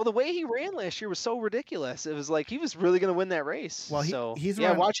 Well, the way he ran last year was so ridiculous. It was like he was really going to win that race. Well,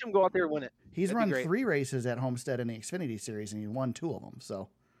 watch him go out there and win it. He's run 3 races at Homestead in the Xfinity Series, and he won 2 of them. So.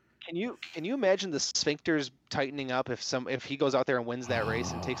 Can you imagine the sphincters tightening up if he goes out there and wins that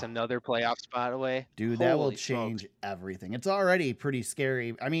race and takes another playoff spot away? Dude, that will change everything. It's already pretty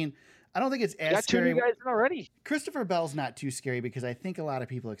scary. I mean, I don't think it's as scary. You got 2 new guys already. Christopher Bell's not too scary because I think a lot of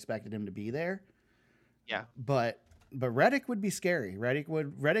people expected him to be there. Yeah. But Reddick would be scary. Reddick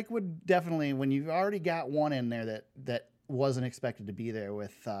would definitely, when you've already got one in there that wasn't expected to be there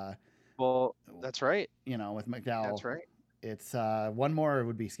with. Well, that's right. With McDowell. That's right. It's one more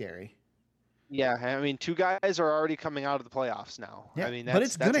would be scary. Yeah, I mean, 2 guys are already coming out of the playoffs now. Yeah, I mean, but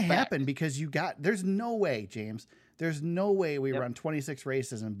it's going to happen because there's no way, James. There's no way we run 26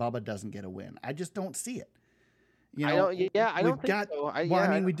 races and Bubba doesn't get a win. I just don't see it. I don't think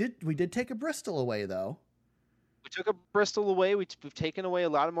so. We did take a Bristol away though. We took a Bristol away. We've taken away a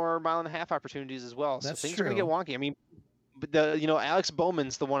lot of more mile and a half opportunities as well. So things are going to get wonky. I mean, but Alex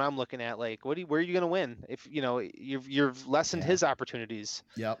Bowman's the one I'm looking at. Like, where are you going to win if you've lessened his opportunities?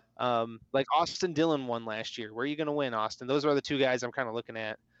 Yep. Like Austin Dillon won last year. Where are you going to win, Austin? Those are the 2 guys I'm kind of looking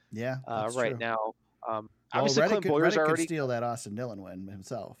at. Yeah. Right now. Obviously, Clint Boyer's already could steal that Austin Dillon win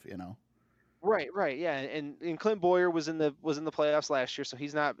himself. Right, yeah, and Clint Boyer was in the playoffs last year, so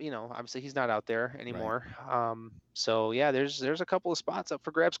he's not, obviously he's not out there anymore. Right. So yeah, there's a couple of spots up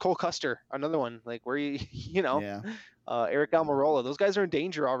for grabs. Cole Custer, another one, like where Eric Almirola, those guys are in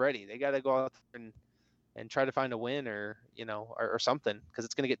danger already. They got to go out there and try to find a win or something because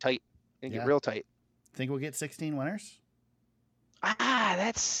it's going to get tight. It's going to get real tight. Think we'll get 16 winners?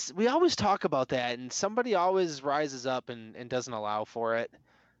 We always talk about that, and somebody always rises up and doesn't allow for it.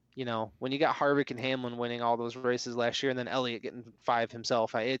 When you got Harvick and Hamlin winning all those races last year and then Elliott getting 5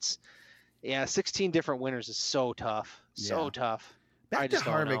 himself, 16 different winners is so tough. So tough. Back to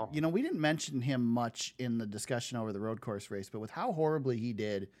Harvick, we didn't mention him much in the discussion over the road course race, but with how horribly he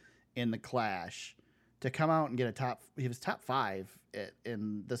did in the Clash, to come out and get he was top 5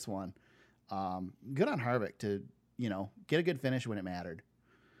 in this one. Good on Harvick to, get a good finish when it mattered.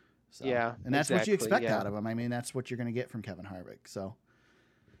 So, yeah. And that's what you expect out of him. I mean, that's what you're going to get from Kevin Harvick. So.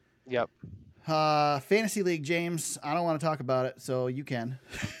 Yep. Fantasy League, James. I don't want to talk about it, so you can.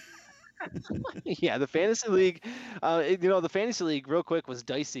 Yeah, the Fantasy League. The Fantasy League, real quick, was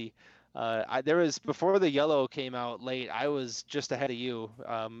dicey. There was before the yellow came out late. I was just ahead of you,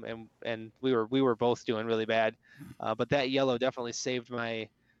 and we were both doing really bad. But that yellow definitely saved my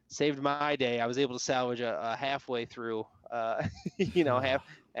day. I was able to salvage a halfway through,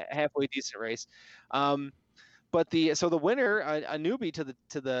 halfway decent race. But the winner, a newbie to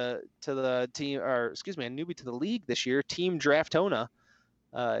the team, or excuse me, a newbie to the league this year, Team Draftona.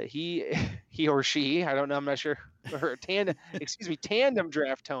 He he or she, I don't know, I'm not sure. Or Tandem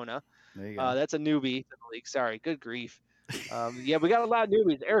Draftona. There you go. That's a newbie to the league. Sorry, good grief. Yeah, we got a lot of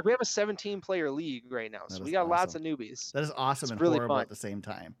newbies. Eric, we have a 17-player league right now, so we got lots of newbies. That is awesome it's and really horrible fun. At the same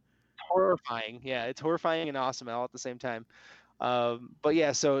time. Horrifying. Yeah, it's horrifying and awesome all at the same time. But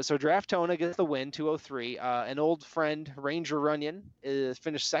yeah, so Draftona gets the win, 203. An old friend, Ranger Runyon, is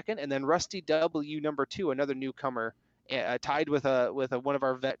finished second, and then Rusty W, number 2, another newcomer, tied with one of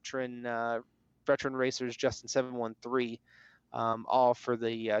our veteran racers, Justin 713, all for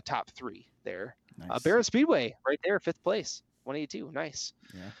the top 3 there. Nice. Barron Speedway right there, 5th place, 182. Nice.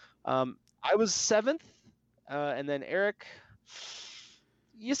 Yeah. I was 7th, and then Eric,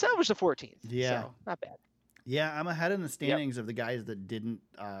 you salvaged the 14th. Yeah. So not bad. Yeah, I'm ahead in the standings of the guys that didn't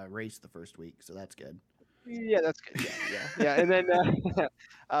race the first week, so that's good. Yeah, that's good. Yeah. And then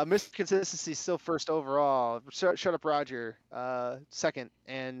Mr. Consistency still first overall. Shut up, Roger, second,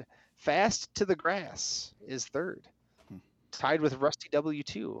 and Fast to the Grass is third, tied with Rusty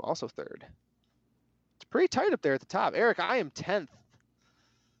W2, also third. It's pretty tight up there at the top. Eric, I am 10th.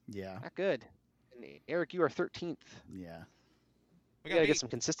 Yeah, not good. And Eric, you are 13th. Yeah, we gotta get some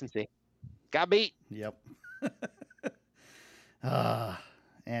consistency. Got beat. Yep.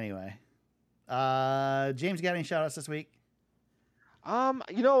 Anyway. James, got any shout outs this week?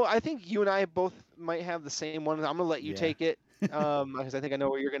 I think you and I both might have the same one. I'm gonna let you take it, because I think I know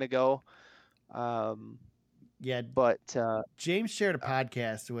where you're gonna go. Yeah, but James shared a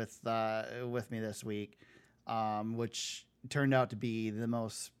podcast with me this week, which turned out to be the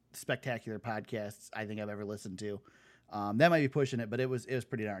most spectacular podcasts I think I've ever listened to. That might be pushing it, but it was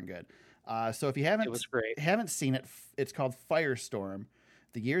pretty darn good. So if you haven't seen it, it's called Firestorm: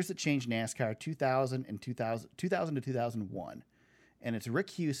 The Years That Changed NASCAR, 2000 to 2001. And it's Rick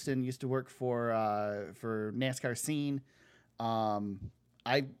Houston, used to work for NASCAR Scene. The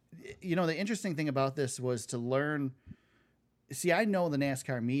interesting thing about this was to learn. See, I know the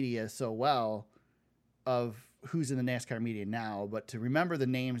NASCAR media so well of who's in the NASCAR media now, but to remember the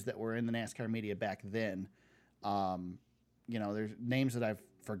names that were in the NASCAR media back then, there's names that I've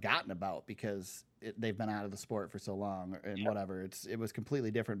forgotten about because they've been out of the sport for so long and whatever. It was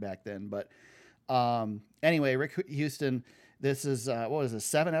completely different back then. But anyway, Rick Houston, this is,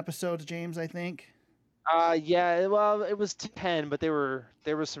 7 episodes, James, I think? Yeah, well, it was 10, but there were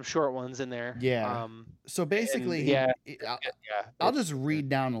some short ones in there. Yeah. So basically, I'll just read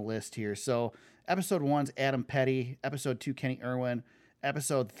down the list here. So episode 1's Adam Petty, episode 2, Kenny Irwin,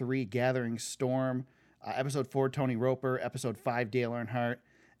 episode 3, Gathering Storm, episode 4, Tony Roper, episode 5, Dale Earnhardt,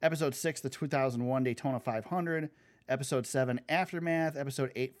 episode 6, the 2001 Daytona 500, episode 7, Aftermath,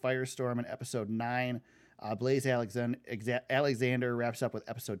 episode 8, Firestorm, and episode 9, Blaze Alexander wraps up with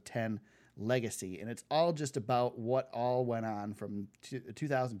episode 10, Legacy. And it's all just about what all went on from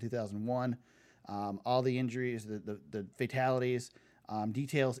 2000 2001, all the injuries, the fatalities,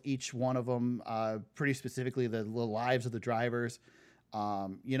 details each one of them pretty specifically, the lives of the drivers.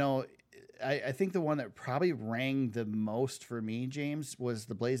 I think the one that probably rang the most for me, James, was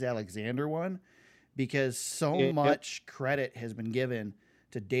the Blaze Alexander one, because so much credit has been given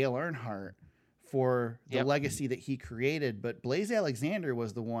to Dale Earnhardt for the legacy that he created. But Blaze Alexander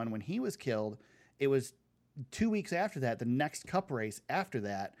was the one, when he was killed, it was 2 weeks after that, the next Cup race after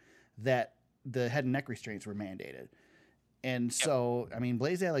that the head and neck restraints were mandated. And so, I mean,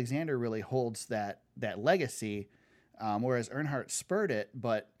 Blaze Alexander really holds that legacy, whereas Earnhardt spurred it.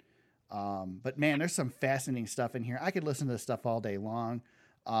 But man, there's some fascinating stuff in here. I could listen to this stuff all day long.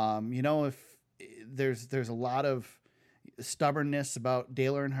 If there's a lot of stubbornness about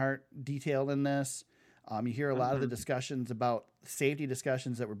Dale Earnhardt detailed in this. You hear a lot of the discussions about safety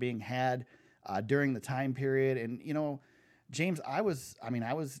discussions that were being had during the time period. And, James, I was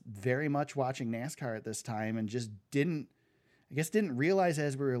very much watching NASCAR at this time and just didn't realize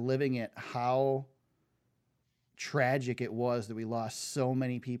as we were living it how tragic it was that we lost so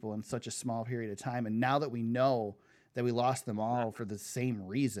many people in such a small period of time. And now that we know that we lost them all for the same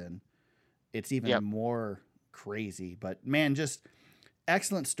reason, it's even more crazy. But man, just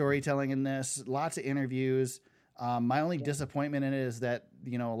excellent storytelling in this, lots of interviews. My only disappointment in it is that,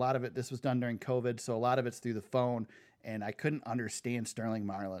 a lot of it, this was done during COVID, so a lot of it's through the phone, and I couldn't understand Sterling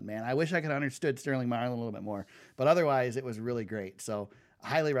Marlin, man. I wish I could have understood Sterling Marlin a little bit more, but otherwise it was really great. So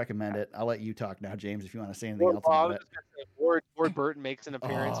highly recommend it. I'll let you talk now, James, if you want to say anything else about it. Ward Burton makes an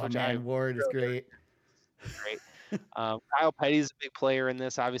appearance, Oh, which man, Ward is great. Great. Kyle Petty's a big player in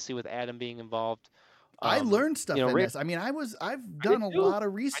this, obviously with Adam being involved. I learned stuff in Rick, this. I mean, I've done a lot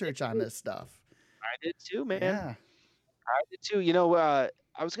of research on this stuff. I did too, man. Yeah. I did too.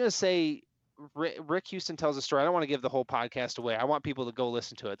 I was gonna say Rick Houston tells a story. I don't want to give the whole podcast away. I want people to go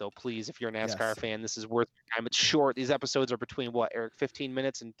listen to it, though. Please, if you're a NASCAR fan, this is worth your time. It's short. These episodes are between Eric, 15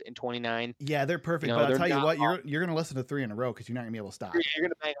 minutes and 29. Yeah, they're perfect. But I'll tell you what, you're gonna listen to 3 in a row because you're not gonna be able to stop. You're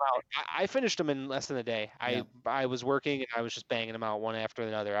gonna bang them out. I finished them in less than a day. I was working and I was just banging them out one after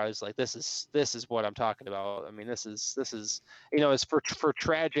another. I was like, this is what I'm talking about. I mean, this is it's for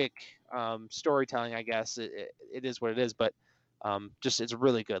tragic storytelling. I guess it is what it is, but. It's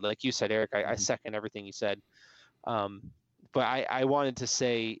really good. Like you said, Eric, I second everything you said. But I wanted to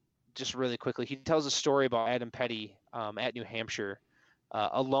say just really quickly, he tells a story about Adam Petty at New Hampshire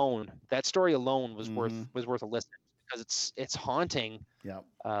alone. That story alone was worth a listen because it's haunting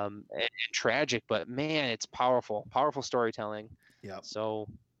and tragic, but man, it's powerful storytelling. Yeah. So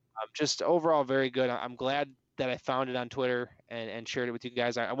just overall very good. I'm glad that I found it on Twitter and shared it with you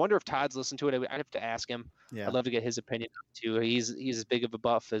guys. I wonder if Todd's listened to it. I'd have to ask him. Yeah. I'd love to get his opinion too. He's as big of a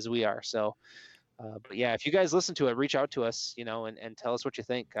buff as we are. So, but yeah, if you guys listen to it, reach out to us, and tell us what you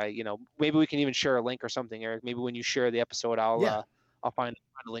think. Maybe we can even share a link or something, Eric. Maybe when you share the episode, I'll find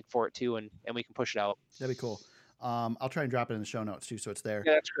a link for it too, and we can push it out. That'd be cool. I'll try and drop it in the show notes too, so it's there.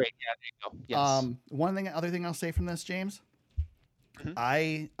 Yeah, that's great. Yeah, there you go. Yes. Other thing I'll say from this, James,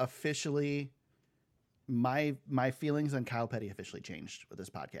 I officially. My feelings on Kyle Petty officially changed with this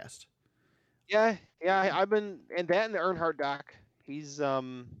podcast. Yeah, I've been and the Earnhardt doc. He's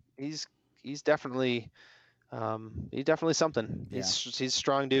definitely something. Yeah. He's a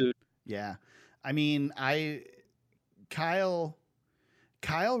strong dude. Yeah, I mean, Kyle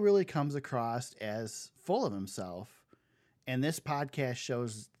really comes across as full of himself, and this podcast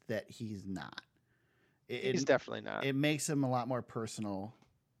shows that he's not. He's definitely not. It makes him a lot more personable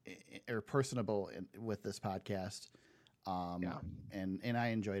with this podcast. And I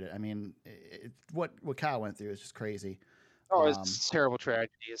enjoyed it. I mean, what Kyle went through is just crazy. Oh, it's terrible tragedy.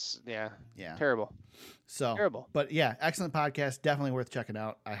 Yeah, terrible. So terrible. But yeah, excellent podcast. Definitely worth checking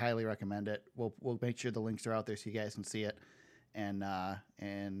out. I highly recommend it. We'll make sure the links are out there so you guys can see it. And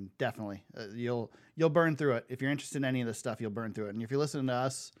definitely you'll burn through it. If you're interested in any of this stuff, you'll burn through it. And if you're listening to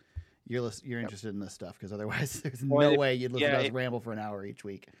us, you're interested in this stuff, because otherwise there's no way you'd listen to us ramble for an hour each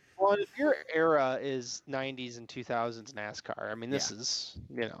week. Well, if your era is 90s and 2000s NASCAR, I mean, this is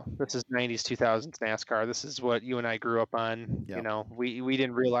 90s, 2000s NASCAR. This is what you and I grew up on. Yep. We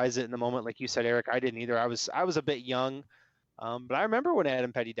didn't realize it in the moment, like you said, Eric. I didn't either. I was a bit young, but I remember when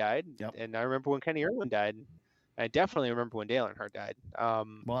Adam Petty died, and I remember when Kenny Irwin died. I definitely remember when Dale Earnhardt died.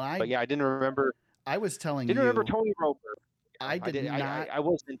 But yeah, I didn't remember. I was telling you. Didn't remember Tony Roper. I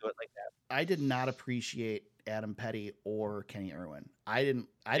wasn't into it like that. I did not appreciate Adam Petty or Kenny Irwin. I didn't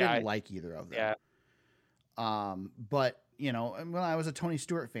like either of them. Yeah. But I was a Tony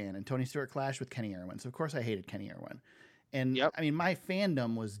Stewart fan, and Tony Stewart clashed with Kenny Irwin, so of course I hated Kenny Irwin. And I mean, my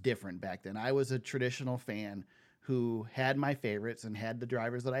fandom was different back then. I was a traditional fan who had my favorites and had the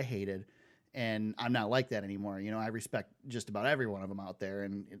drivers that I hated. And I'm not like that anymore. I respect just about every one of them out there,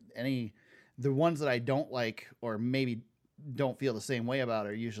 and the ones that I don't like or maybe don't feel the same way about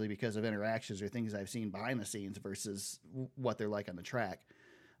are usually because of interactions or things I've seen behind the scenes versus what they're like on the track.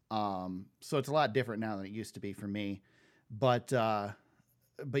 So it's a lot different now than it used to be for me. But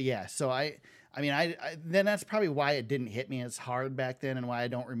yeah, so I mean, then that's probably why it didn't hit me as hard back then, and why I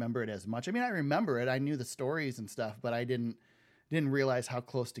don't remember it as much. I mean, I remember it. I knew the stories and stuff, but I didn't realize how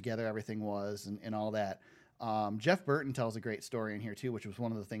close together everything was and all that. Jeff Burton tells a great story in here too, which was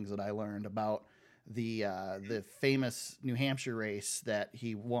one of the things that I learned about the famous New Hampshire race that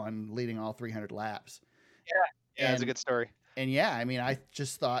he won, leading all 300 laps. Yeah, that's a good story. And yeah, I mean, I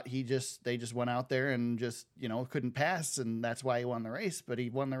just thought they just went out there and just couldn't pass, and that's why he won the race. But he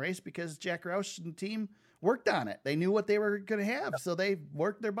won the race because Jack Roush and the team worked on it. They knew what they were going to have, so they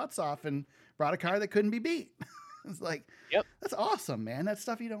worked their butts off and brought a car that couldn't be beat. It's like, that's awesome, man. That's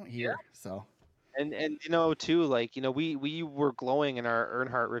stuff you don't hear. So. And too, like, we were glowing in our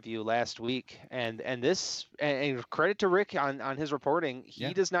Earnhardt review last week, and this, and credit to Rick on his reporting.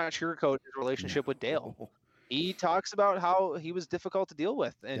 He does not sugarcoat his relationship with Dale. He talks about how he was difficult to deal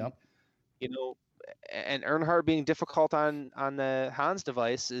with, and and Earnhardt being difficult on the Hans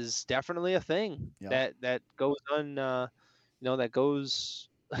device is definitely a thing that goes that goes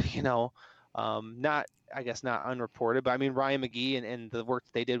not. I guess not unreported, but I mean, Ryan McGee and the work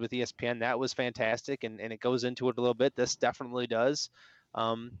that they did with ESPN, that was fantastic. And it goes into it a little bit. This definitely does.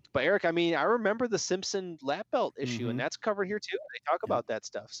 But Eric, I mean, I remember the Simpson lap belt issue, and Mhm. that's covered here too. They talk Yep. about that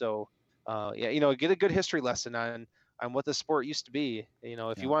stuff. So, yeah, you know, get a good history lesson on what the sport used to be. You know,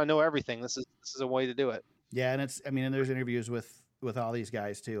 if you Yep. want to know everything, this is a way to do it. Yeah, and it's, I mean, and there's interviews with all these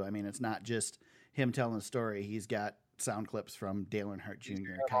guys too. I mean, it's not just him telling the story. He's got sound clips from Dale Earnhart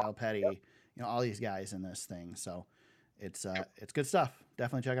Jr., Kyle Petty, Yep. you know, all these guys in this thing. So it's good stuff.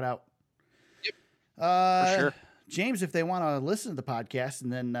 Definitely check it out. Yep. For sure. James, if they want to listen to the podcast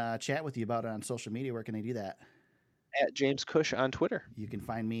and then chat with you about it on social media, where can they do that? At James Cush on Twitter. You can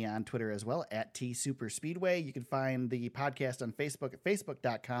find me on Twitter as well at TSuperspeedway. You can find the podcast on Facebook at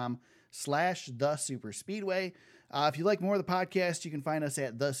facebook.com/thesuperspeedway. If you like more of the podcast, you can find us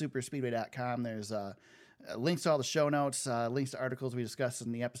at thesuperspeedway.com. There's links to all the show notes, links to articles we discussed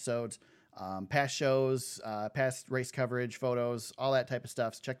in the episodes, past shows, past race coverage, photos, all that type of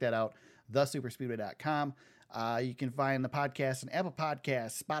stuff. So check that out, thesuperspeedway.com. You can find the podcast on Apple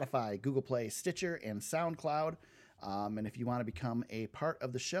Podcasts, Spotify, Google Play, Stitcher, and SoundCloud. And if you want to become a part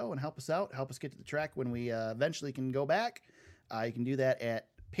of the show and help us out, help us get to the track when we eventually can go back, you can do that at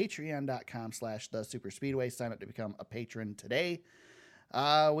patreon.com/thesuperspeedway. Sign up to become a patron today.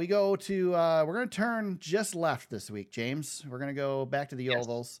 We're going to turn just left this week, James. We're going to go back to the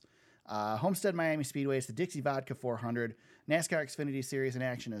ovals. Homestead Miami Speedway, it's the Dixie Vodka 400, NASCAR Xfinity Series in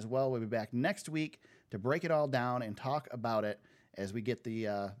action as well. We'll be back next week to break it all down and talk about it as we get the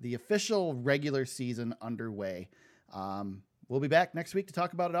official regular season underway. We'll be back next week to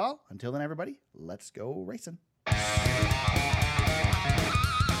talk about it all. Until then, everybody, let's go racing.